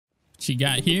she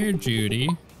got here, Judy.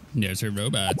 Knows her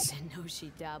robots. Didn't know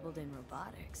she dabbled in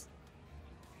robotics.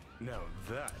 Now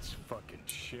that's fucking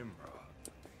Shimra.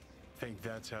 Think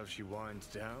that's how she winds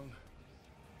down?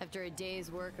 After a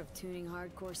day's work of tuning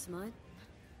hardcore smut,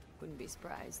 wouldn't be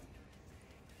surprised.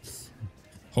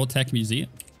 Whole tech museum.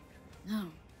 No,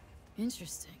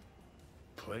 interesting.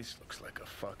 Place looks like a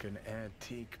fucking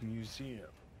antique museum.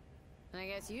 I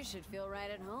guess you should feel right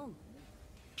at home.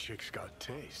 Chick's got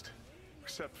taste.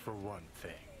 Except for one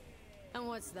thing. And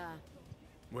what's that?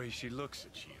 Way she looks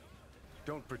at you.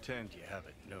 Don't pretend you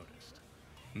haven't noticed.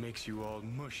 Makes you all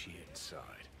mushy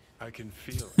inside. I can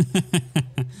feel it.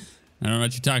 I don't know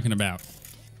what you're talking about.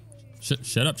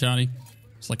 Shut up, Johnny.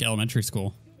 It's like elementary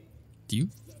school. Do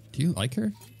you like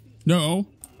her? No.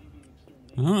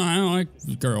 I don't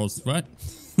like girls. What?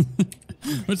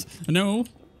 What's no?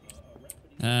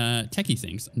 Techie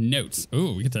things. Notes.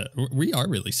 Oh, we are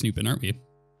really snooping, aren't we?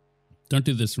 Don't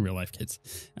do this in real life, kids.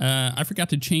 I forgot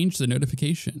to change the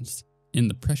notifications in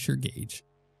the pressure gauge.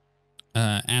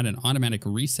 Add an automatic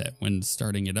reset when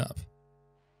starting it up.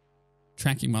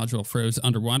 Tracking module froze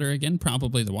underwater again.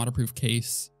 Probably the waterproof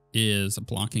case is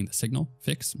blocking the signal.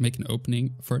 Fix. Make an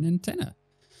opening for an antenna.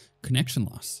 Connection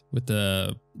loss with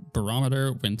the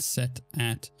barometer when set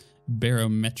at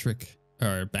barometric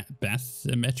or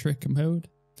bathymetric mode.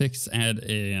 Fix. Add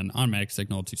an automatic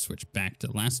signal to switch back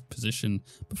to last position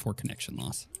before connection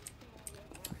loss.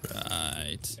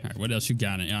 Right. All right. What else you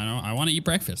got? I want to eat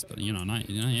breakfast, but not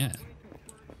yet.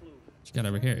 What you got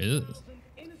over here? Ew.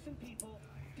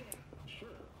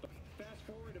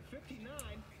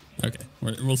 Okay,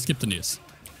 we'll skip the news.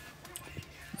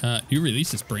 New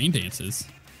releases, Brain Dances.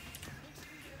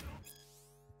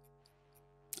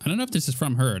 I don't know if this is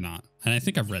from her or not, and I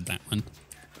think I've read that one.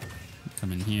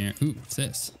 Come in here. Ooh, what's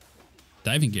this?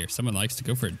 Diving gear. Someone likes to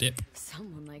go for a dip.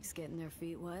 Someone likes getting their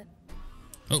feet wet.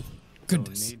 Oh,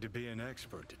 goodness. Don't need to be an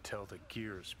expert to tell the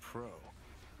gear's pro.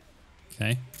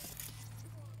 Okay.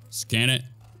 Scan it.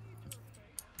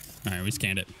 All right, we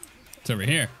scanned it. It's over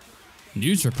here.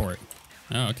 News report.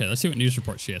 Oh, okay. Let's see what news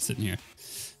report she has sitting here.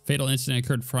 Fatal incident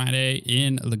occurred Friday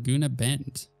in Laguna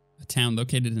Bend, a town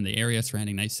located in the area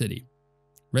surrounding Night City.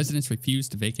 Residents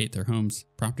refused to vacate their homes.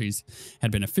 Properties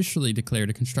had been officially declared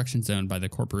a construction zone by the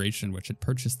corporation which had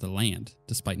purchased the land.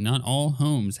 Despite not all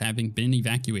homes having been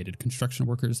evacuated, construction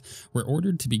workers were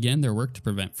ordered to begin their work to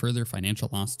prevent further financial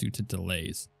loss due to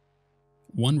delays.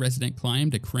 One resident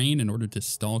climbed a crane in order to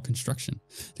stall construction.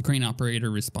 The crane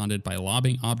operator responded by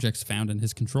lobbing objects found in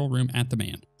his control room at the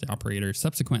man. The operator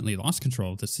subsequently lost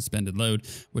control of the suspended load,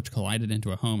 which collided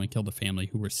into a home and killed a family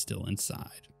who were still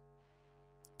inside.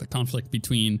 The conflict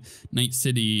between Night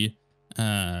City,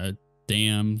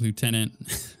 Lieutenant,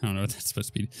 I don't know what that's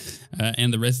supposed to be,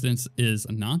 and the residents is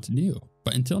not new,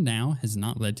 but until now has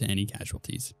not led to any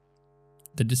casualties.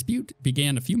 The dispute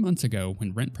began a few months ago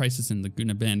when rent prices in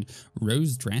Laguna Bend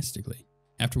rose drastically,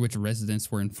 after which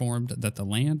residents were informed that the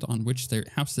land on which their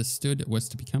houses stood was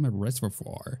to become a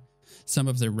reservoir. Some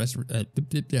of the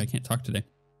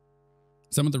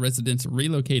residents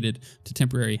relocated to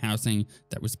temporary housing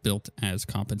that was built as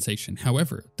compensation.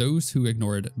 However, those who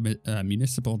ignored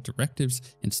municipal directives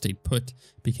and stayed put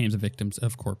became the victims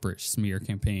of corporate smear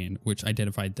campaign, which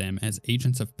identified them as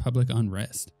agents of public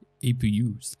unrest.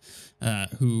 APUs,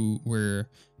 who were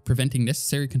preventing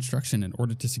necessary construction in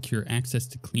order to secure access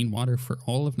to clean water for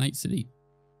all of Night City.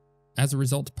 As a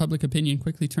result, public opinion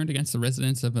quickly turned against the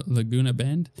residents of Laguna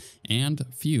Bend, and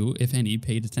few, if any,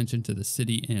 paid attention to the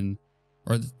city to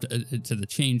the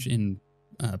change in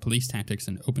police tactics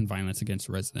and open violence against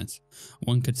residents.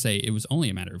 One could say it was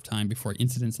only a matter of time before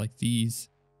incidents like these,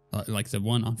 like the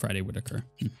one on Friday, would occur.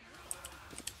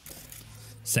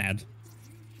 Sad.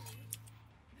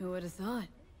 Who would have thought?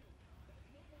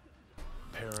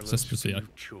 Perilous So it's supposed to be like,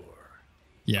 future.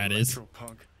 yeah, it is.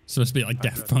 Electropunk. It's supposed to be like I'd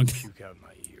Daft rather Punk. puke out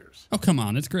my ears. Oh, come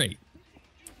on. It's great.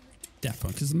 Daft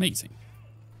Punk is amazing.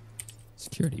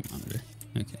 Security monitor.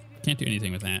 Okay. Can't do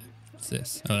anything with that. What's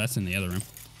this? Oh, that's in the other room.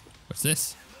 What's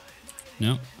this?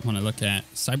 No. I want to look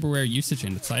at cyberware usage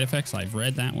and its side effects. I've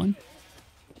read that one.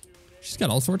 She's got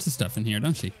all sorts of stuff in here,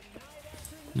 doesn't she?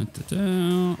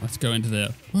 Let's go into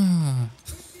the... Wow.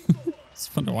 It's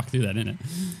fun to walk through that, isn't it?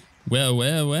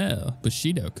 Well.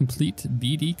 Bushido Complete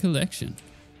BD Collection.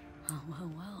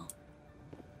 Well.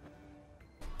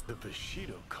 The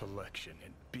Bushido collection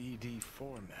in BD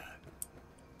format.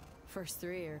 First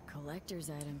three are collector's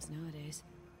items nowadays.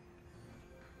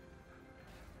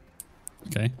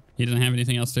 Okay. He doesn't have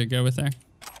anything else to go with there?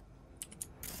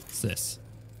 What's this?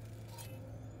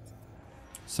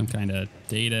 Some kind of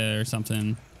data or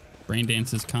something. Brain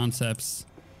dances, concepts.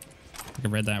 I think I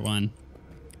read that one.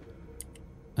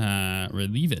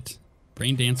 Relieve it.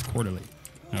 Brain dance quarterly.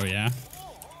 Oh yeah.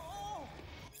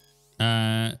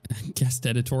 Guest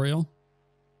editorial.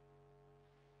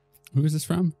 Who is this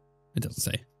from? It doesn't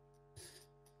say.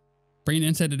 Brain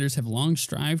dance editors have long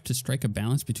strived to strike a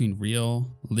balance between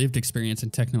real, lived experience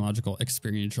and technological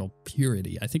experiential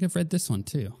purity. I think I've read this one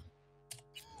too.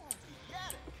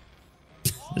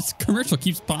 This commercial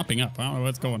keeps popping up. I don't know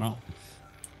what's going on.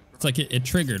 It's like it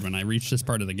triggered when I reached this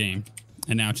part of the game,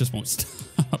 and now it just won't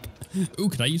stop. Ooh,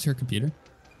 could I use her computer?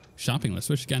 Shopping list.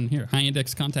 What's she got in here? High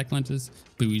index contact lenses,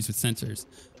 buoys with sensors.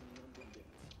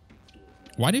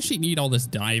 Why does she need all this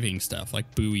diving stuff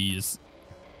like buoys?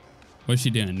 What's she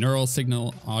doing? Neural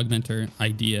signal augmenter,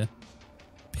 idea,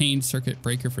 pain circuit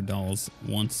breaker for dolls.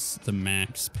 Once the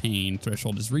max pain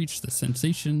threshold is reached, the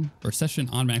sensation or session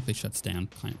automatically shuts down.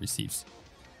 Client receives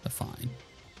a fine.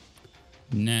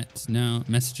 Net, no,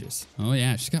 messages. Oh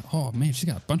yeah, she's got, oh man, she's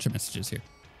got a bunch of messages here.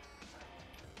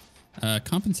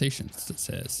 Compensations, it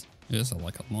says. This is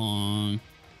like a long,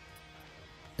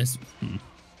 this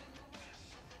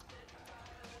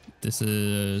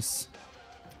is,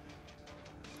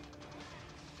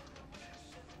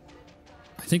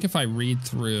 I think if I read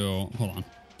through, hold on.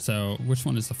 So which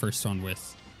one is the first one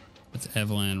with? It's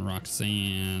Evelyn,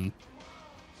 Roxanne,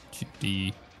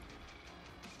 Judy.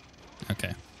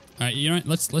 Okay. All right, you know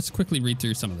what? Let's quickly read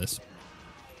through some of this.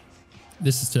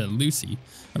 This is to Lucy.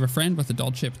 I have a friend with a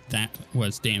doll chip that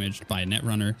was damaged by a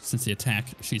netrunner. Since the attack,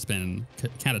 she's been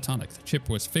catatonic. The chip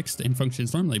was fixed and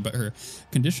functions normally, but her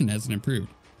condition hasn't improved.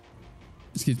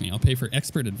 Excuse me, I'll pay for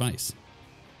expert advice.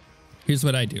 Here's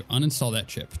what I do. Uninstall that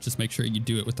chip. Just make sure you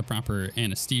do it with the proper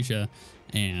anesthesia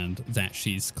and that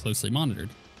she's closely monitored.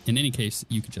 In any case,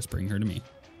 you could just bring her to me.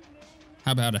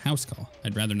 How about a house call?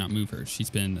 I'd rather not move her. She's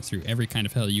been through every kind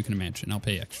of hell you can imagine. I'll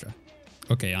pay extra.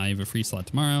 Okay, I have a free slot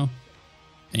tomorrow.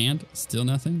 And still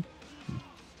nothing?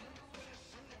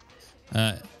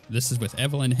 This is with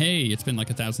Evelyn. Hey, it's been like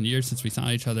 1,000 years since we saw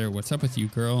each other. What's up with you,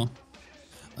 girl?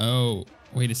 Oh,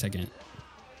 wait a second.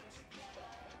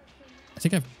 I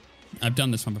think I've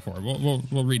done this one before.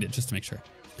 We'll read it just to make sure.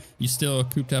 You still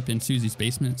cooped up in Susie's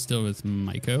basement, still with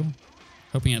Maiko?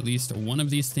 Hoping at least one of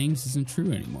these things isn't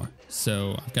true anymore.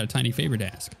 So I've got a tiny favor to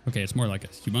ask. Okay, it's more like a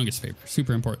humongous favor.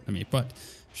 Super important to me, but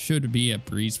should be a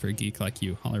breeze for a geek like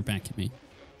you. Holler back at me.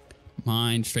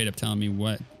 Mind straight up telling me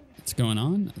what's going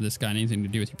on? This got anything to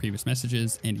do with your previous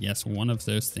messages? And yes, one of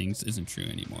those things isn't true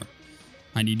anymore.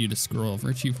 I need you to scroll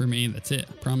virtue for me. That's it.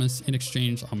 I promise. In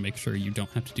exchange, I'll make sure you don't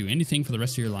have to do anything for the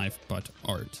rest of your life but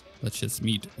art. Let's just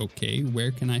meet, okay?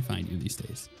 Where can I find you these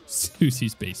days?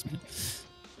 Susie's basement.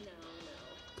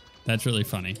 That's really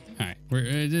funny. All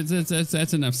right,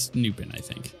 that's enough snooping, I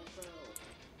think.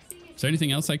 Is there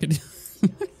anything else I could do?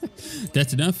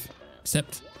 That's enough,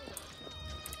 except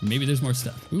maybe there's more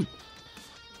stuff. Ooh.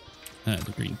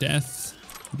 The Green Death,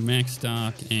 Max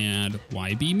Stock, and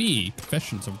Why Be Me?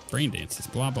 Confessions of Brain Dances,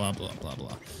 blah, blah, blah, blah, blah.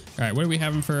 All right, what are we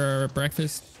having for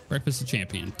breakfast? Breakfast of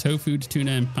Champion. Tofu,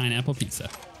 tuna, and pineapple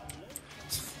pizza.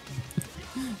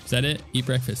 Is that it? Eat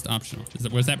breakfast, optional.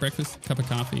 Was that breakfast? Cup of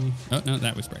coffee? Oh, no,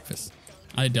 that was breakfast.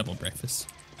 I had double breakfast.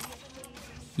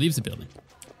 Leaves the building.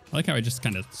 I like how I just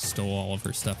kind of stole all of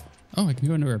her stuff. Oh, I can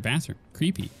go into her bathroom.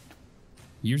 Creepy.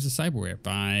 Years of cyberware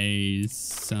by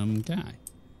some guy.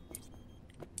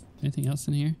 Anything else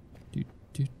in here?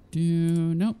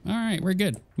 Nope. All right, we're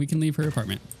good. We can leave her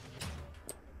apartment.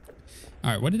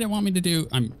 All right, what did it want me to do?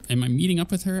 Am I meeting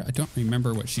up with her? I don't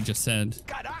remember what she just said.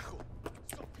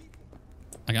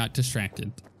 I got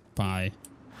distracted by,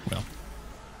 well,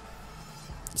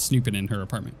 snooping in her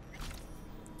apartment.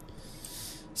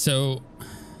 So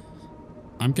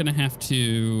I'm going to have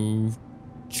to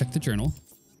check the journal.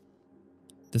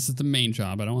 This is the main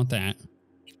job. I don't want that.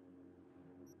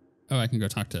 Oh, I can go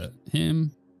talk to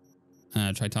him.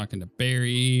 Try talking to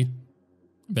Barry.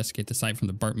 Investigate the site from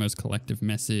the Bartmo's collective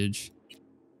message.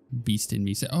 Beast in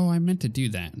me said, oh, I meant to do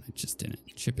that. And I just didn't.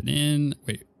 Chip it in.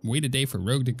 Wait a day for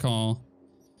Rogue to call.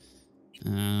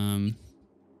 Man,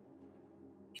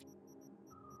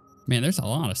 there's a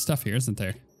lot of stuff here, isn't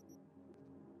there?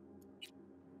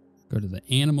 Go to the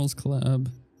Animals Club.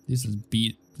 This is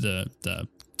beat the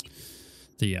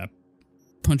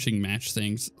punching match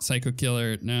things. Psycho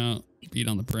Killer, no. Beat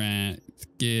on the Brat.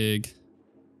 Gig.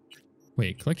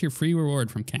 Wait, collect your free reward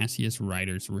from Cassius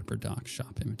Ryder's Ripper Doc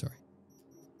shop inventory.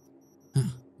 Huh,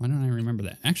 why don't I remember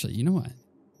that? Actually, you know what?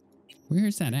 Where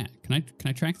is that at? Can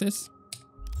I track this?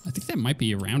 I think that might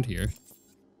be around here.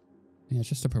 Yeah, it's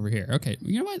just up over here. Okay,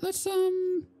 you know what? Let's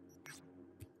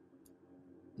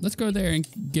go there and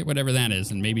get whatever that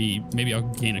is, and maybe I'll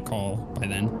gain a call by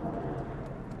then.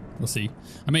 We'll see.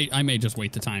 I may just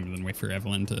wait the time and then wait for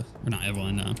Evelyn to, or not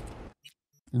Evelyn,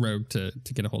 Rogue to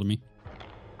get a hold of me.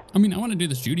 I mean, I want to do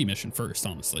this Judy mission first,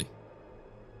 honestly.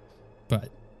 But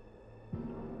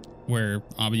we're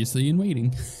obviously in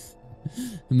waiting.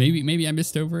 maybe I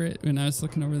missed over it when I was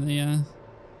looking over the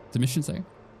missions there.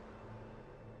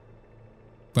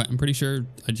 But I'm pretty sure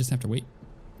I just have to wait,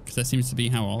 because that seems to be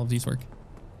how all of these work.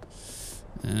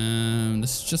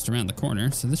 This is just around the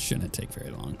corner, so this shouldn't take very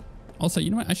long. Also,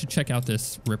 you know what? I should check out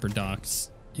this Ripper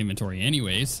Doc's inventory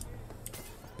anyways,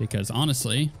 because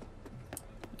honestly,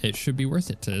 it should be worth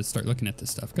it to start looking at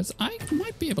this stuff, because I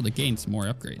might be able to gain some more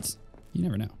upgrades. You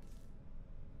never know.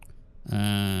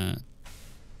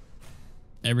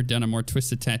 Ever done a more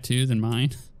twisted tattoo than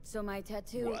mine? So my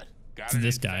tattoo... What? Got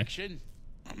This guy. infection?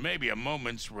 Or maybe a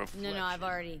moment's reflection. No, I've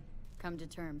already come to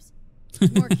terms.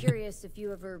 More curious if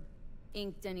you ever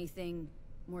inked anything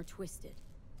more twisted.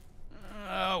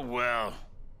 Oh, well.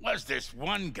 Was this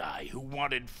one guy who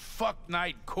wanted Fuck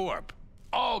Night Corp.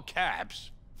 All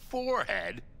caps,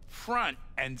 forehead, front,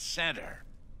 and center.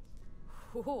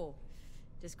 Ooh,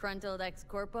 disgruntled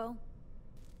ex-corpo?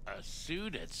 A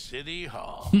suit at City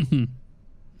Hall.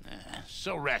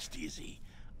 So rest easy.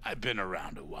 I've been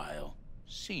around a while.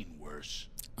 Seen worse.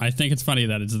 I think it's funny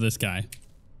that it's this guy.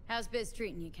 How's biz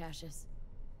treating you, Cassius?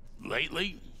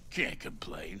 Lately, can't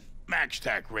complain.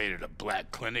 MaxTac raided a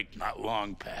black clinic not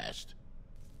long past.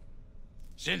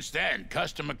 Since then,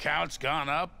 custom accounts gone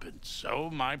up, and so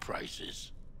my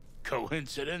prices.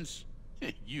 Coincidence?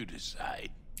 You decide.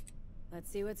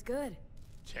 Let's see what's good.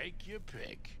 Take your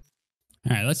pick.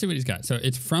 All right, let's see what he's got. So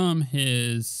it's from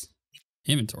his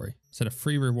inventory. It's at a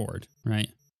free reward, right?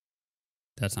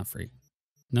 That's not free.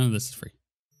 None of this is free.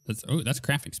 That's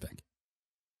crafting spec.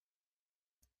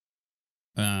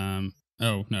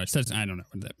 Oh no, it says, I don't know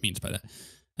what that means by that.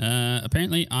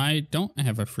 Apparently I don't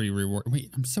have a free reward.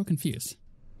 Wait, I'm so confused.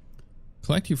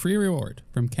 Collect your free reward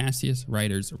from Cassius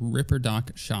Ryder's Ripper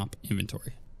Doc shop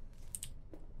inventory.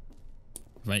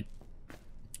 Right.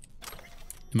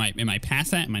 Am I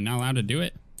past that? Am I not allowed to do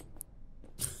it?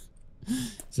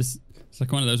 It's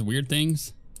like one of those weird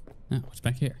things. Oh, what's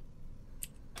back here?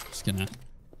 Just gonna,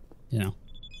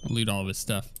 loot all of his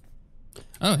stuff.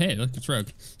 Oh, hey, look, it's Rogue.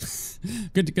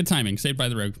 Good timing. Saved by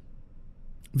the Rogue.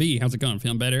 V, how's it going?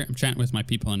 Feeling better? I'm chatting with my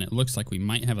people, and it looks like we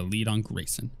might have a lead on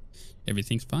Grayson.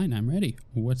 Everything's fine. I'm ready.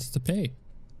 What's the pay?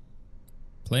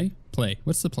 Play? Play.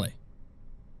 What's the play?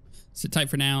 Sit tight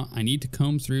for now. I need to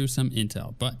comb through some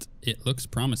intel, but it looks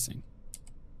promising.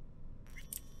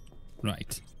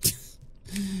 Right.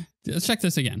 Let's check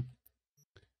this again.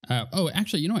 Oh,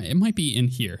 actually, you know what? It might be in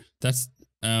here. That's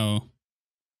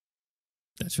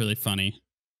really funny.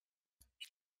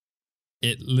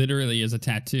 It literally is a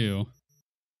tattoo.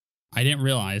 I didn't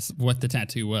realize what the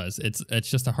tattoo was.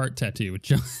 It's just a heart tattoo with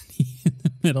Johnny in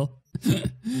the middle.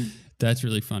 That's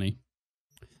really funny.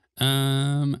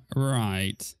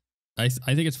 Right. I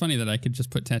think it's funny that I could just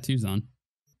put tattoos on.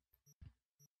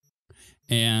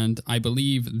 And I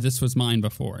believe this was mine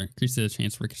before. Increases the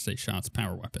chance for ricochet shots,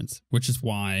 power weapons, which is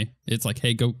why it's like, hey,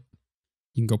 you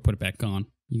can go put it back on.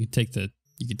 You can take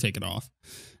it off.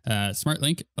 Smart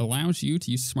Link allows you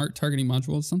to use smart targeting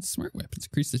modules on smart weapons.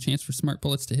 Increase the chance for smart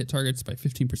bullets to hit targets by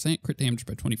 15%, crit damage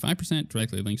by 25%,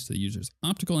 directly links to the user's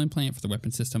optical implant for the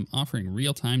weapon system, offering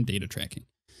real-time data tracking.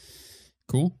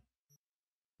 Cool.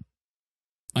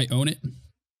 I own it.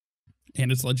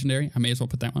 And it's legendary. I may as well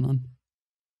put that one on.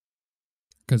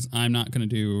 Because I'm not going to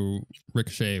do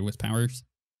ricochet with powers.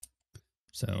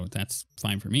 So that's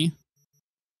fine for me.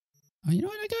 Oh, you know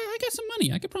what? I got some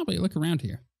money. I could probably look around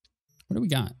here. What do we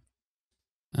got?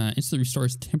 Instantly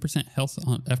restores 10% health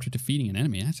after defeating an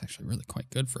enemy. That's actually really quite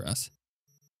good for us.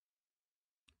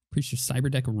 Increase your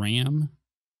Cyberdeck RAM.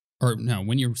 Or no,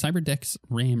 when your Cyberdeck's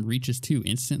RAM reaches 2,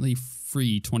 instantly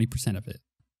free 20% of it.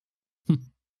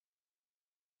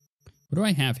 What do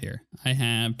I have here? I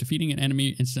have defeating an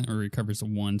enemy instantly recovers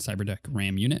 1 Cyberdeck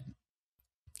RAM unit.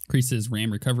 Increases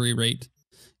RAM recovery rate.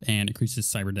 And increases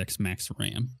Cyberdeck's max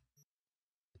RAM.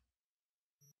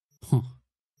 Huh.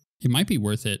 It might be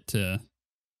worth it to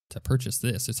purchase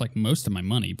this. It's like most of my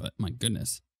money, but my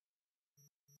goodness.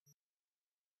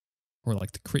 Or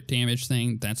like the crit damage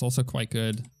thing. That's also quite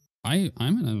good. I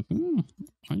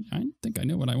think I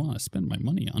know what I want to spend my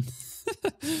money on.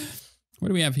 What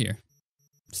do we have here?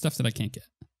 Stuff that I can't get.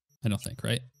 I don't think,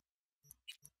 right?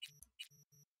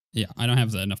 Yeah, I don't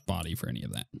have enough body for any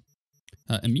of that.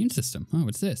 Immune system. Oh,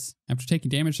 what's this? After taking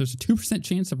damage, there's a 2%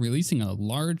 chance of releasing a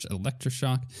large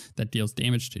electroshock that deals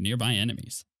damage to nearby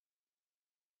enemies.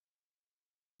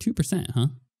 2%, huh?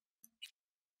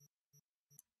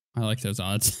 I like those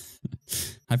odds.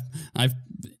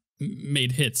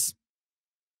 made hits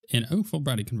in full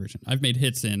body conversion. I've made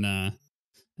hits in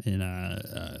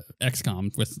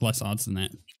XCOM with less odds than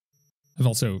that. I've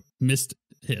also missed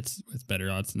hits with better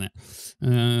odds than that.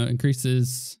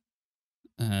 Increases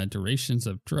durations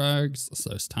of drugs,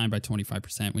 slows time by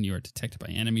 25% when you are detected by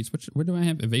enemies. What do I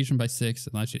have? Evasion by 6,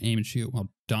 allows you to aim and shoot while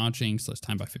dodging, slows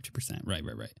time by 50%. Right.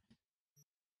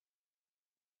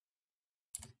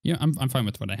 Yeah, I'm fine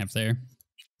with what I have there.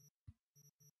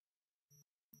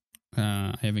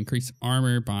 I have increased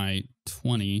armor by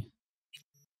 20.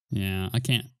 Yeah, I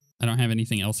don't have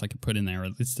anything else I could put in there, or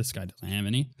at least this guy doesn't have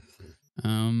any.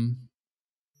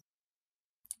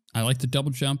 I like the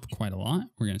double jump quite a lot.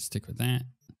 We're going to stick with that.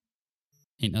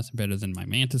 Ain't nothing better than my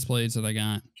mantis blades that I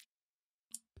got.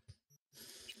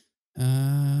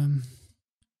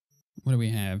 What do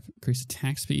we have? Increase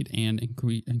attack speed and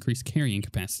increase carrying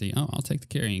capacity. Oh, I'll take the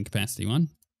carrying capacity one.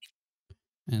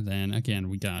 And then again,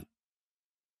 we got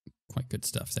quite good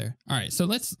stuff there. All right, so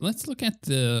let's look at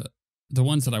the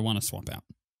ones that I want to swap out.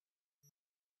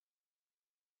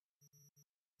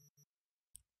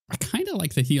 I kind of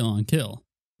like the heal on kill.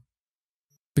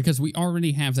 Because we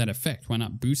already have that effect. Why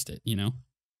not boost it, you know?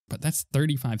 But that's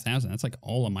 35,000. That's like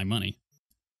all of my money.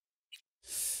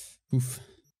 Oof.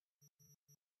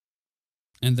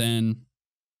 And then,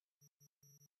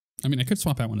 I mean, I could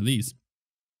swap out one of these.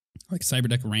 Like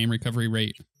Cyberdeck RAM recovery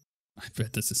rate. I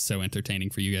bet this is so entertaining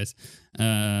for you guys.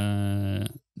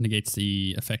 Negates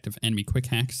the effect of enemy quick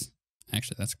hacks.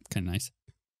 Actually, that's kind of nice.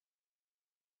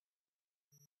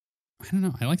 I don't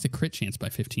know. I like the crit chance by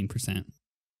 15%.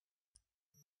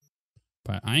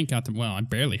 But I ain't got the... Well, I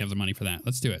barely have the money for that.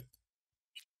 Let's do it.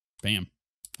 Bam.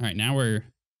 All right, now we're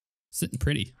sitting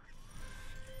pretty.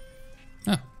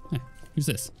 Oh, hey, who's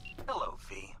this? Hello,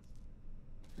 V.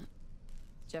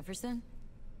 Jefferson?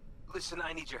 Listen,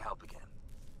 I need your help again.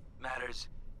 Matters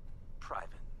private.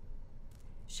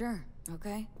 Sure,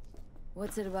 okay.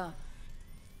 What's it about?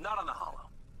 Not on the holo.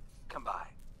 Come by.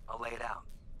 I'll lay it out.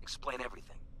 Explain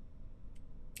everything.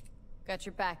 Got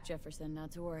your back, Jefferson, not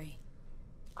to worry.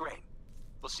 Great.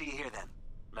 We'll see you here then.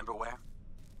 Remember where?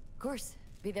 Of course.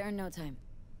 Be there in no time.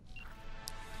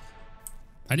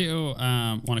 I do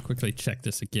want to quickly check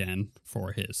this again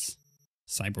for his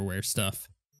cyberware stuff.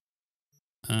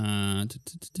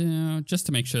 Just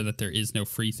to make sure that there is no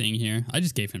free thing here. I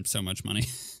just gave him so much money.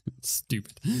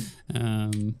 Stupid.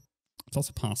 It's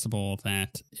also possible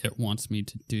that it wants me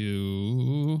to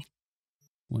do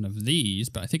one of these,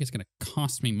 but I think it's going to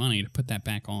cost me money to put that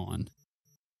back on.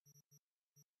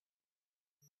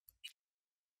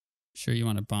 Sure you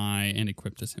want to buy and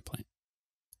equip this implant.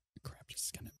 Crap,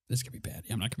 this is gonna be bad.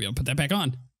 Yeah, I'm not gonna be able to put that back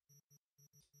on.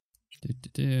 I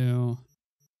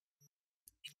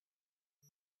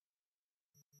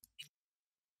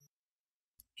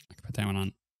can put that one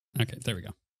on. Okay, there we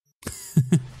go.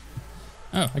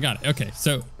 Oh, I got it. Okay,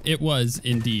 so it was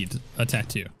indeed a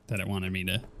tattoo that it wanted me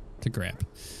to grab.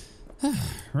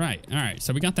 Right, all right,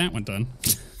 so we got that one done.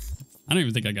 I don't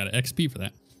even think I got an XP for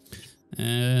that.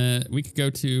 We could go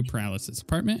to Paralysis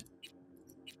apartment.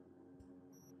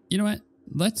 You know what?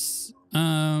 Let's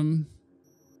I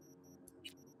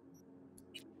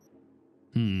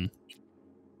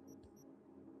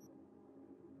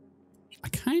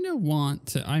kind of want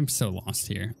to... I'm so lost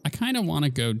here. I kind of want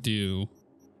to go do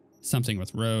something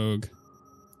with Rogue.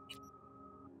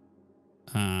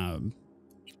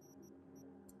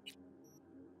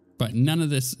 But none of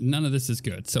this is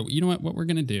good. So you know what we're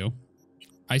gonna do,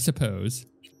 I suppose,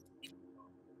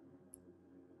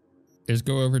 is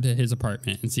go over to his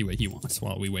apartment and see what he wants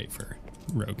while we wait for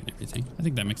Rogue and everything. I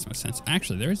think that makes most sense.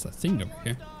 Actually, there is a thing over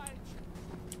here.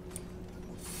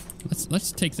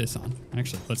 Let's take this on.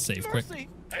 Actually, let's save quick.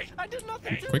 I did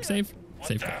nothing. Quick save?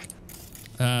 Save quick.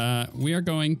 We are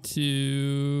going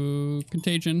to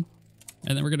Contagion,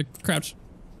 and then we're going to crouch.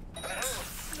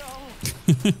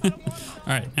 All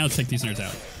right, now let's take these nerds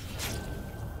out.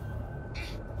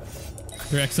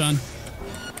 Direct, son.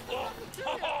 No,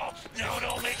 it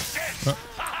don't make sense. Oh.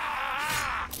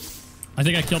 I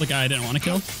think I killed a guy I didn't want to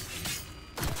kill.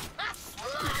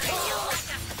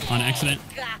 On accident.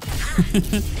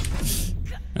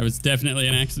 That was definitely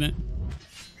an accident.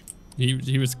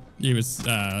 He was what's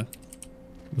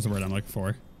the word I'm looking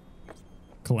for?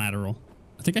 Collateral.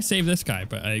 I think I saved this guy,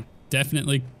 but I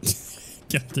definitely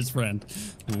killed his friend.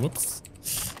 Whoops.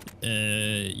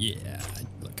 Yeah.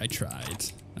 Look, I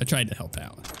tried to help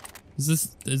out.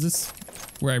 Is this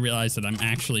where I realized that I'm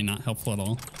actually not helpful at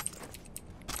all?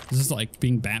 Is this like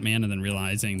being Batman and then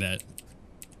realizing that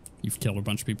you've killed a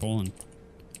bunch of people, and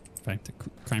in fact the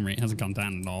crime rate hasn't gone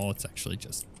down at all? It's actually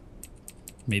just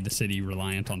made the city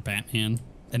reliant on Batman,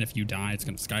 and if you die, it's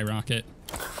going to skyrocket.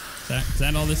 Is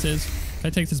that all this is? Can I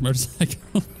take this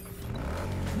motorcycle?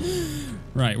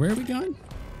 Right, where are we going?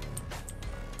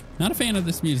 Not a fan of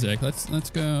this music. Let's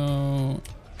go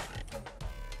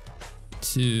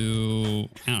to,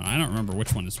 I don't remember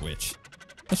which one is which.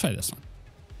 Let's try this one.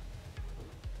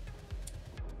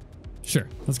 Sure,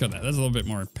 let's go that. That's a little bit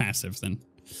more passive than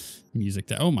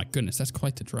music. Oh my goodness, that's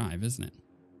quite the drive, isn't it?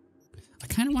 I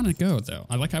kind of want to go though.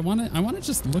 I want to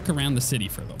just look around the city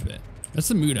for a little bit. That's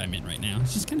the mood I'm in right now.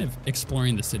 It's just kind of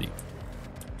exploring the city.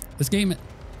 This game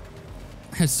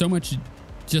has so much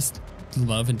just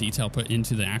love and detail put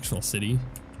into the actual city.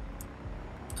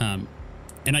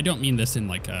 And I don't mean this in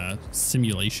like a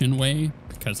simulation way,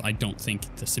 because I don't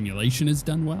think the simulation is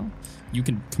done well. You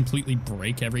can completely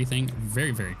break everything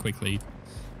very, very quickly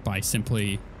by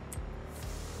simply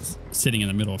sitting in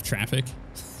the middle of traffic.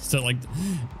 So like,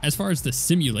 as far as the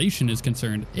simulation is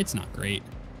concerned, it's not great,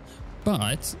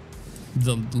 but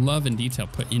the love and detail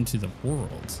put into the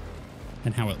world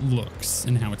and how it looks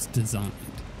and how it's designed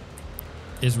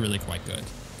is really quite good.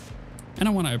 And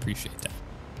I want to appreciate that.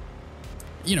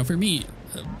 You know, for me,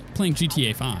 playing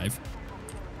GTA 5,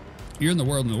 you're in the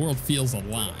world and the world feels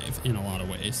alive in a lot of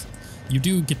ways. You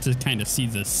do get to kind of see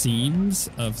the seams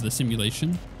of the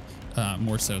simulation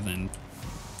more so than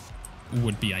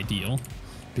would be ideal,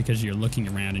 because you're looking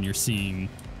around and you're seeing,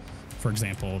 for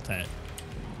example, that,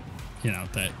 you know,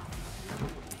 that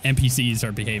NPCs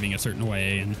are behaving a certain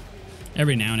way, and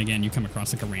every now and again you come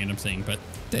across like a random thing, but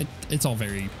it's all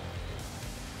very,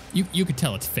 you could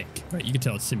tell it's fake, right? You could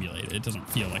tell it's simulated. It doesn't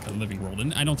feel like a living world,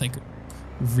 and I don't think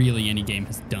really any game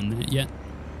has done that yet.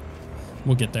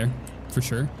 We'll get there for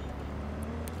sure,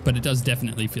 but it does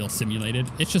definitely feel simulated.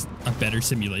 It's just a better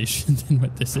simulation than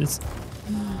what this is.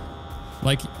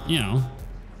 Like, you know,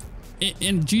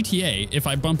 in GTA, if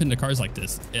I bump into cars like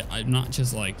this, I'm not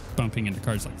just like bumping into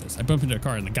cars like this. I bump into a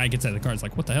car and the guy gets out of the car. It's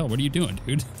like, what the hell? What are you doing,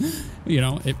 dude? You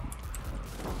know,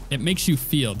 it makes you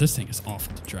feel, this thing is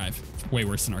awful to drive. It's way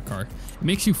worse than our car. It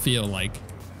makes you feel like,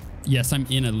 yes, I'm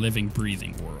in a living,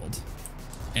 breathing world.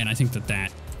 And I think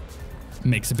that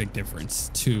makes a big difference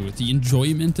to the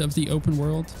enjoyment of the open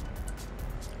world.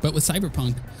 But with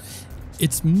Cyberpunk,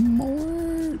 it's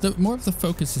more of the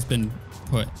focus has been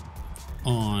put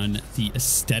on the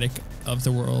aesthetic of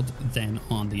the world than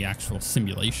on the actual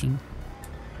simulation.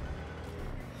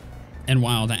 And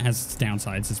while that has its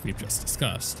downsides, as we've just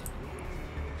discussed,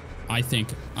 I think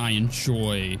I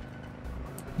enjoy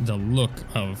the look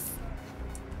of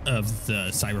the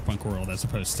Cyberpunk world as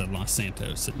opposed to Los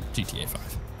Santos and GTA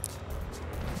 5.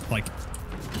 Like,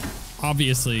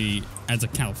 obviously, as a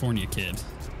California kid,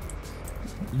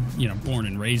 you know, born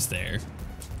and raised there,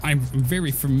 I'm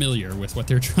very familiar with what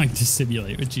they're trying to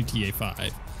simulate with GTA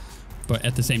 5. But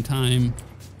at the same time,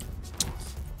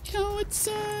 you know, it's,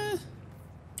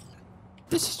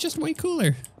 this is just way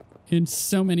cooler in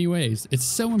so many ways. It's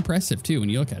so impressive too when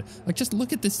you look at it. Like, just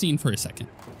look at this scene for a second.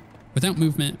 Without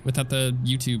movement, without the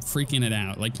YouTube freaking it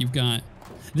out. Like, you've got,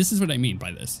 this is what I mean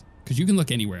by this. Because you can look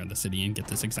anywhere in the city and get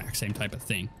this exact same type of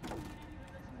thing.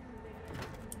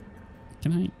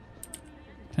 Can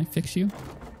I fix you?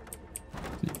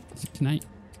 Can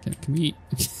we?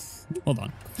 Hold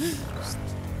on.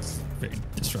 Very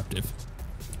disruptive.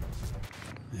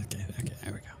 Okay,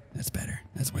 there we go. That's better.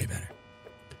 That's way better.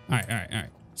 All right.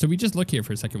 So we just look here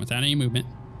for a second without any movement,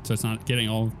 so it's not getting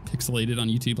all pixelated on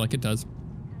YouTube like it does.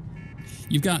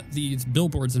 You've got these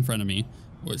billboards in front of me.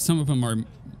 Some of them are,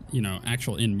 you know,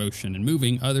 actual in motion and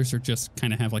moving. Others are just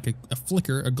kind of have like a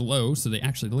flicker, a glow, so they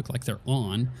actually look like they're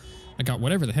on. I got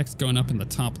whatever the heck's going up in the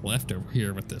top left over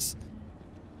here with this.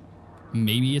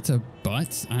 Maybe it's a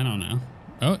butt? I don't know.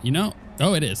 Oh, you know?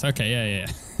 Oh, it is. Okay, yeah.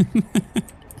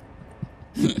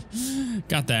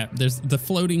 Got that. There's the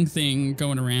floating thing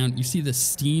going around. You see the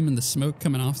steam and the smoke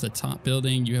coming off the top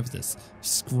building. You have this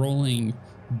scrolling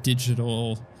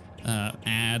digital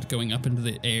ad going up into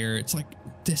the air. It's like,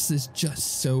 this is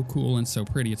just so cool and so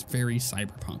pretty. It's very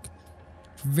cyberpunk.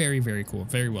 Very, very cool.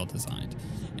 Very well designed.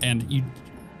 And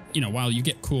you know, while you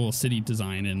get cool city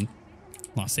design in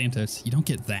Los Santos, you don't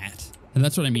get that. And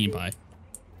that's what I mean by,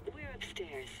 We're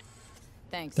upstairs.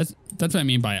 Thanks. That's what I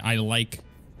mean by I like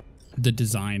the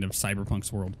design of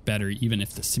Cyberpunk's world better, even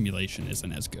if the simulation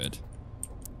isn't as good.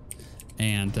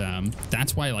 And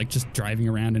that's why I like just driving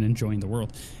around and enjoying the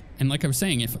world. And like I was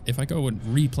saying, if I go and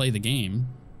replay the game,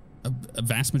 a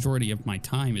vast majority of my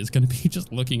time is going to be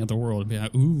just looking at the world and be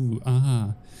like, ooh,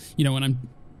 ah. You know, when I'm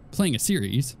playing a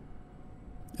series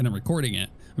and I'm recording it,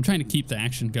 I'm trying to keep the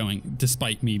action going,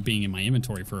 despite me being in my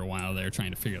inventory for a while there,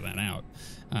 trying to figure that out.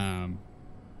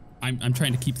 I'm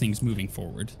trying to keep things moving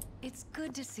forward. It's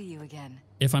good to see you again.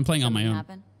 If I'm playing on my own,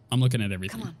 Happen? I'm looking at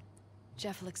everything. Come on.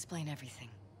 Jeff will explain everything.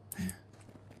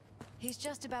 He's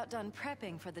just about done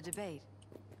prepping for the debate.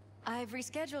 I've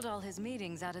rescheduled all his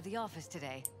meetings out of the office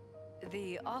today.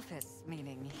 The office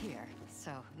meaning here,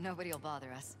 so nobody will bother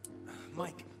us.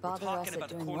 Mike, Bother we're us talking at about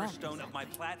the doing what, cornerstone of my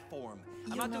platform. I'm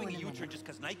You'll not know doing a in a U-turn minute. just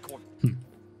because Night Court.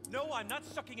 No, I'm not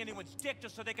sucking anyone's dick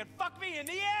just so they can fuck me in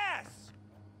the ass!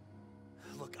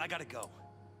 Look, I gotta go.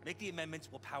 Make the amendments,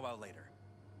 we'll powwow later.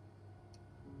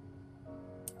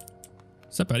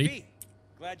 What's up, buddy? V,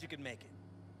 glad you could make it.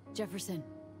 Jefferson.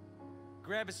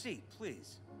 Grab a seat,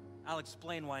 please. I'll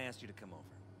explain why I asked you to come over.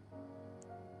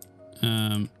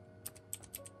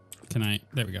 Can I?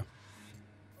 There we go.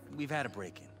 We've had a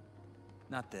break-in.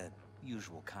 Not the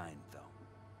usual kind, though.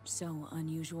 So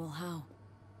unusual how?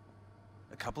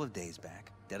 A couple of days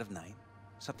back, dead of night,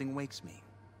 something wakes me.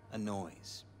 A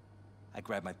noise. I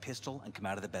grab my pistol and come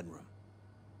out of the bedroom.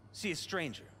 See a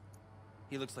stranger.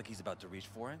 He looks like he's about to reach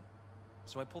for it,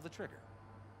 so I pull the trigger.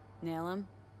 Nail him?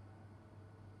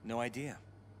 No idea.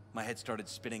 My head started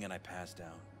spinning and I passed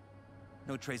out.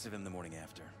 No trace of him the morning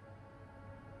after.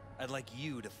 I'd like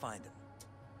you to find him.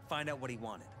 Find out what he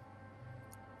wanted.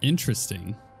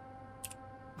 Interesting.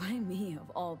 Why me, of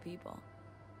all people?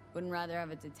 Wouldn't rather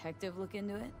have a detective look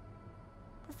into it?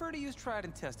 Prefer to use tried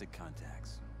and tested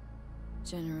contacts.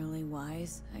 Generally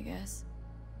wise, I guess.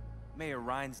 Mayor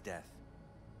Ryan's death.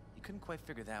 You couldn't quite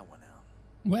figure that one out.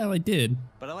 Well, I did.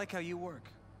 But I like how you work.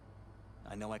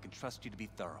 I know I can trust you to be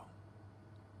thorough.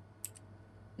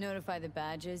 Notify the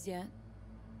badges yet?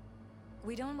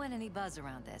 We don't want any buzz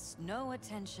around this. No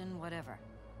attention, whatever.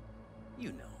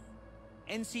 You know.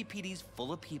 NCPD's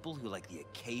full of people who like the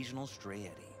occasional stray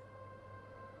eddy.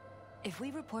 If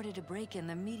we reported a break-in,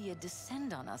 the media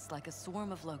descend on us like a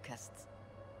swarm of locusts.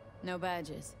 No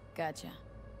badges. Gotcha.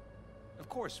 Of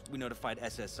course, we notified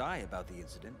SSI about the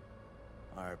incident.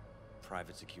 Our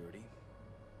private security.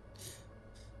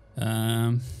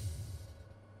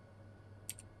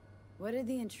 What did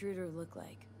the intruder look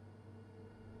like?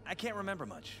 I can't remember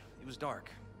much. It was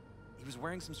dark. He was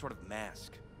wearing some sort of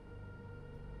mask.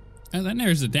 Oh, that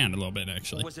narrows it down a little bit, Or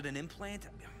actually. was it an implant?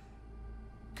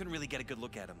 Couldn't really get a good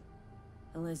look at him.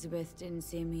 Elizabeth didn't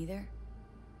see him either?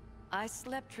 I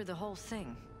slept through the whole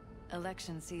thing.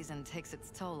 Election season takes its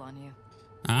toll on you.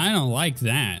 I don't like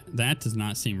that. That does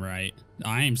not seem right.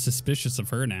 I am suspicious of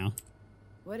her now.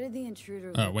 What did the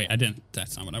intruder Oh, look wait, like? I didn't.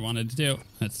 That's not what I wanted to do.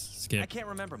 Let's I skip. can't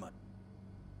remember much.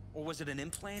 Or was it an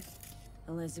implant?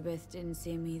 Elizabeth didn't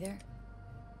see him either?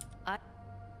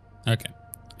 Okay.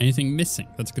 Anything missing?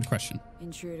 That's a good question.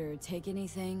 Intruder take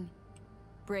anything?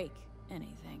 Break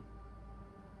anything?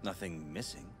 Nothing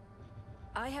missing.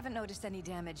 I haven't noticed any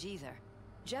damage either.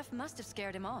 Jeff must have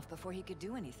scared him off before he could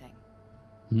do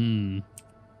anything.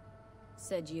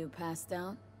 Said you passed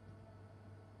out?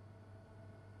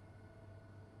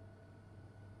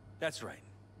 That's right.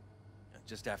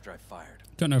 Just after I fired.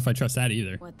 Don't know if I trust that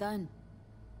either. What then?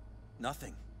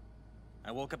 Nothing.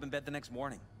 I woke up in bed the next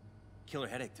morning. Killer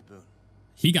headache to boot.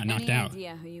 He got knocked Any out.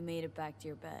 idea how you made it back to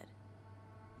your bed?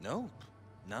 Nope.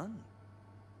 None.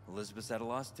 Elizabeth's at a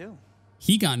loss too.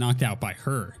 He got knocked out by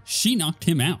her. She knocked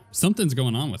him out. Something's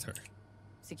going on with her.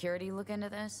 Security look into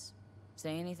this?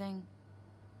 Say anything?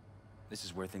 This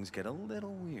is where things get a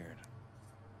little weird.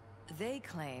 They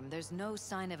claim there's no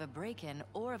sign of a break-in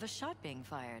or of a shot being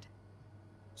fired.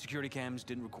 Security cams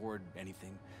didn't record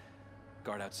anything.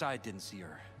 Guard outside didn't see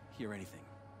or hear anything.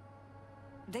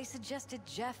 They suggested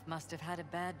Jeff must have had a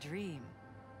bad dream.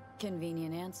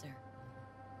 Convenient answer.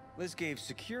 Liz gave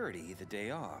security the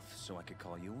day off so I could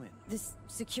call you in. This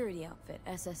security outfit,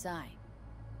 SSI.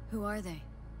 Who are they?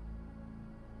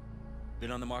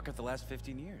 Been on the market the last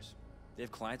 15 years. They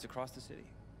have clients across the city.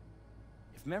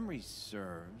 If memory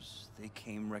serves, they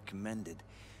came recommended.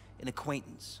 An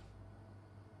acquaintance.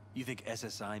 You think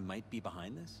SSI might be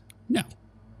behind this? No.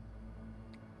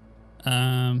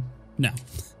 No.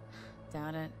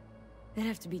 Doubt it. They'd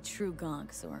have to be true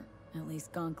gonks, or at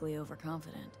least gonkly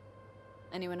overconfident.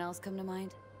 Anyone else come to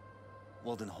mind?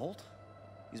 Walden Holt?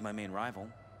 He's my main rival.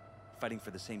 Fighting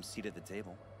for the same seat at the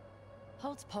table.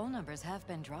 Holt's poll numbers have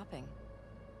been dropping.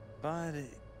 But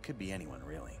it could be anyone,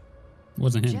 really.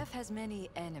 Wasn't him. Jeff has many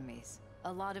enemies,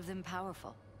 a lot of them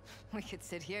powerful. We could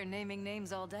sit here naming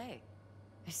names all day.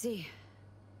 I see.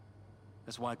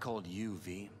 That's why I called you,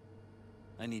 V.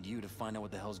 I need you to find out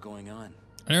what the hell's going on.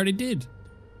 I already did.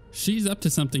 She's up to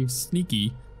something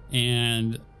sneaky,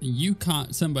 and you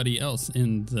caught somebody else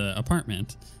in the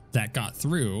apartment that got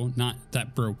through, not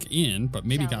that broke in, but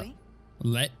maybe Shall got we?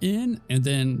 let in, and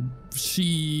then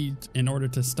she, in order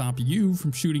to stop you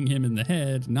from shooting him in the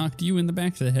head, knocked you in the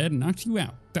back of the head and knocked you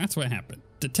out. That's what happened.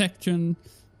 Detective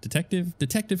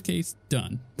case,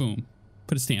 done. Boom.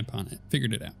 Put a stamp on it.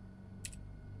 Figured it out.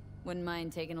 Wouldn't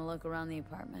mind taking a look around the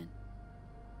apartment.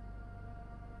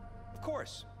 Of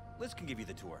course. Liz can give you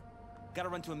the tour. Gotta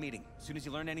run to a meeting. As soon as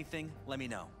you learn anything, let me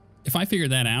know. If I figure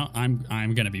that out,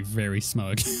 I'm gonna be very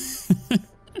smug.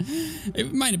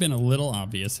 It might have been a little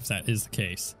obvious if that is the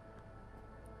case.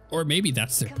 Or maybe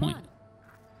that's their point.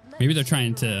 Maybe they're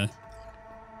trying to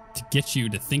get you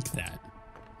to think that,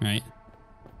 right?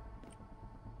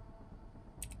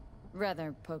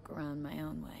 Rather poke around my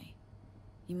own way.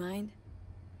 You mind?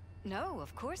 No,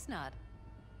 of course not.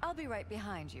 I'll be right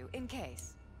behind you, in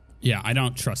case. Yeah, I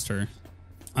don't trust her.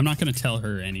 I'm not going to tell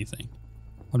her anything.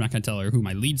 I'm not going to tell her who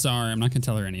my leads are. I'm not going to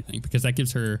tell her anything because that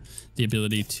gives her the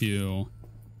ability to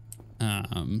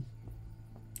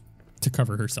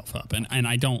cover herself up, and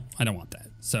I don't want that.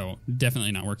 So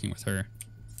definitely not working with her.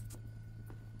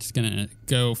 Just gonna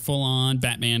go full on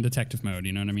Batman detective mode.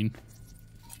 You know what I mean?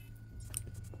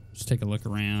 Just take a look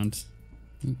around.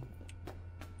 Ooh.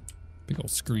 Big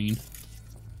old screen.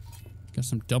 Got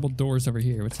some double doors over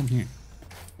here. What's in here?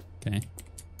 Okay.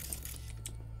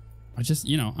 I just,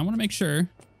 I want to make sure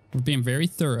we're being very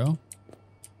thorough.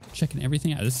 Checking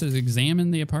everything out. This is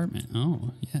examine the apartment.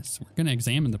 Oh, yes. We're going to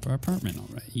examine the apartment. All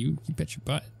right. You bet your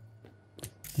butt.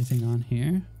 Anything on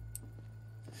here?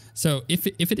 So if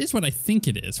it is what I think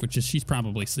it is, which is she's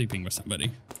probably sleeping with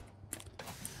somebody,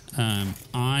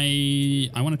 I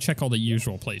want to check all the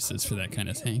usual places for that kind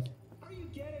of thing.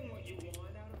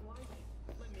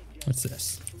 What's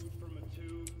this?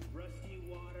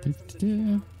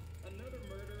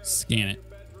 Scan it.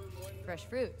 Fresh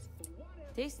fruit.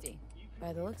 Tasty,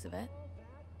 by the looks of it.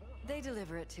 They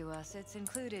deliver it to us. It's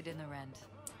included in the rent.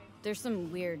 There's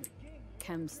some weird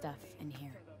chem stuff in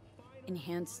here.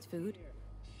 Enhanced food?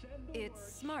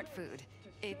 It's smart food.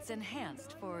 It's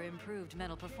enhanced for improved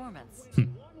mental performance.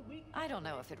 I don't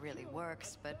know if it really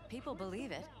works, but people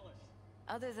believe it.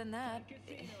 Other than that,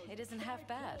 it isn't half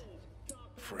bad.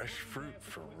 Fresh fruit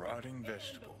for rotting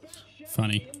vegetables.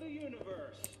 Funny.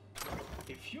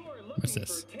 What's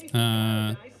this?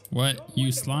 What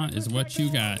you slot is what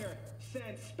you got.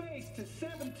 Send space to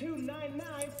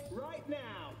 7299 right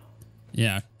now.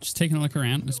 Yeah, just taking a look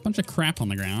around. There's a bunch of crap on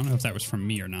the ground. I don't know if that was from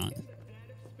me or not.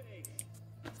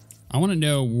 I want to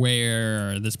know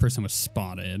where this person was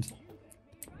spotted.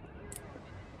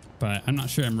 But I'm not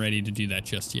sure I'm ready to do that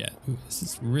just yet. Ooh, this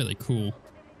is really cool.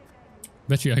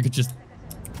 Bet you I could just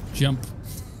jump.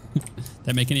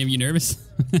 That make any of you nervous?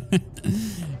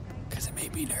 Because it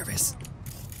made me nervous.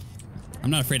 I'm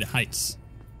not afraid of heights.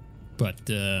 But,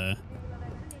 this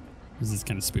is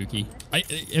kind of spooky.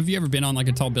 Have you ever been on like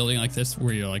a tall building like this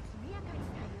where you're like,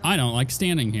 I don't like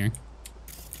standing here?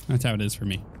 That's how it is for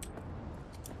me.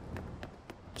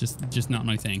 Just not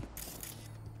my thing.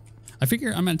 I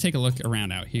figure I'm going to take a look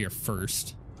around out here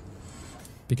first.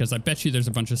 Because I bet you there's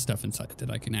a bunch of stuff inside that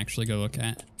I can actually go look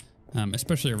at.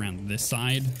 Especially around this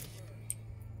side.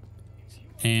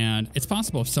 And it's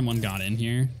possible if someone got in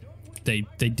here, they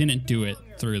didn't do it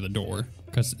through the door.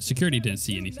 Because security didn't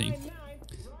see anything.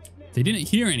 They didn't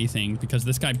hear anything because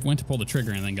this guy went to pull the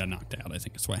trigger and then got knocked out. I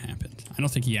think is what happened. I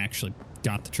don't think he actually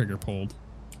got the trigger pulled.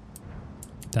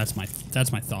 That's my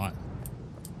thought.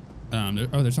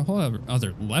 There's a whole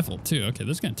other level too. Okay,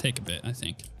 this is gonna take a bit, I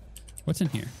think. What's in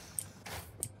here?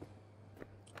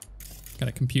 Got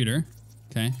a computer.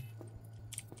 Okay.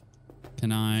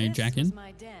 Can I jack in? This was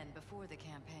my den before the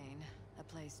campaign. A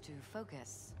place to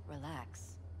focus,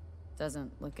 relax.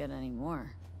 Doesn't look good anymore.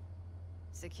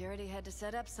 Security had to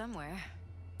set up somewhere.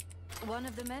 One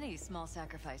of the many small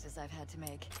sacrifices I've had to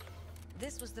make.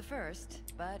 This was the first,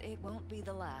 but it won't be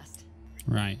the last.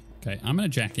 Right. Okay, I'm gonna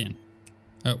jack in.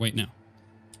 Oh, wait, no.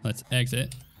 Let's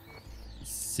exit.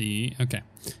 See. Okay.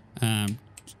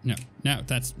 No,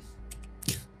 that's...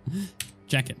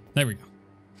 Jack in. There we go.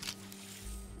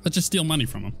 Let's just steal money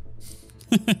from him.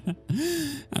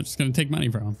 I'm just going to take money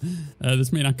from him.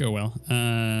 This may not go well.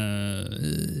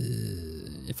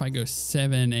 If I go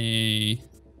 7A...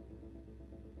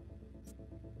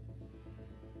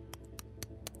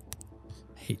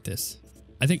 I hate this.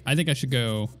 I think I should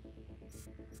go...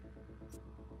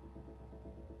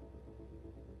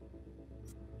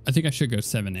 I think I should go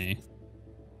 7A.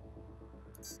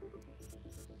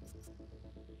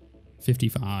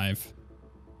 55.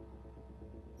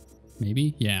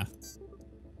 Maybe? Yeah.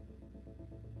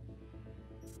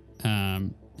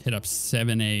 Hit up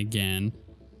 7A again.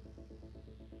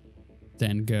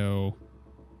 Then go...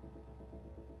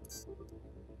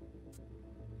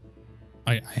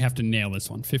 I have to nail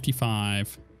this one.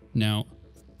 55. No.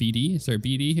 BD? Is there a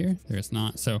BD here? There is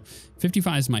not. So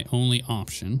 55 is my only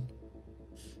option.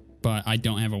 But I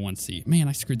don't have a 1C. Man,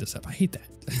 I screwed this up. I hate that.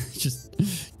 Just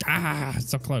Ah,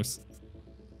 so close.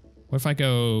 What if I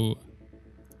go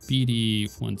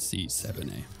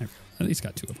BD1C7A? I've at least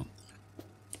got 2 of them.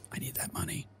 I need that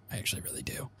money. I actually really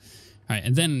do. All right,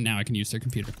 and then now I can use their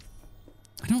computer.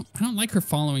 I don't like her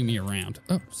following me around.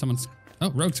 Oh,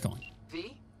 Rogue's calling.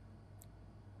 V?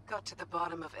 Got to the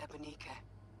bottom of Ebenica.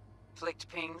 Flicked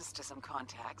pings to some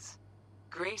contacts.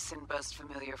 Grayson buzzed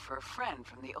familiar for a friend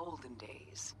from the olden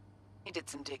days. He did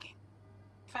some digging.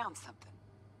 Found something.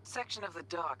 Section of the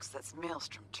docks that's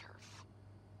Maelstrom turf.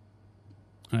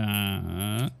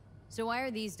 So why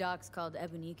are these docks called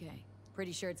Ebenica?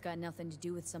 Pretty sure it's got nothing to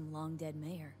do with some long-dead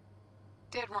mayor.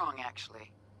 Dead wrong,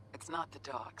 actually. It's not the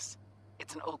docks.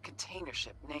 It's an old container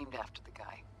ship named after the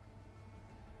guy.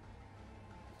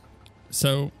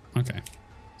 So, okay.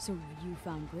 So you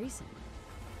found Grayson?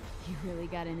 You really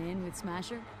got an in with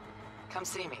Smasher? Come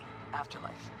see me.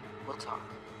 Afterlife. We'll talk.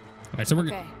 All right, so we're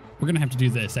going to have to do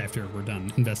this after we're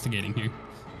done investigating here.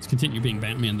 Let's continue being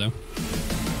Batman, though.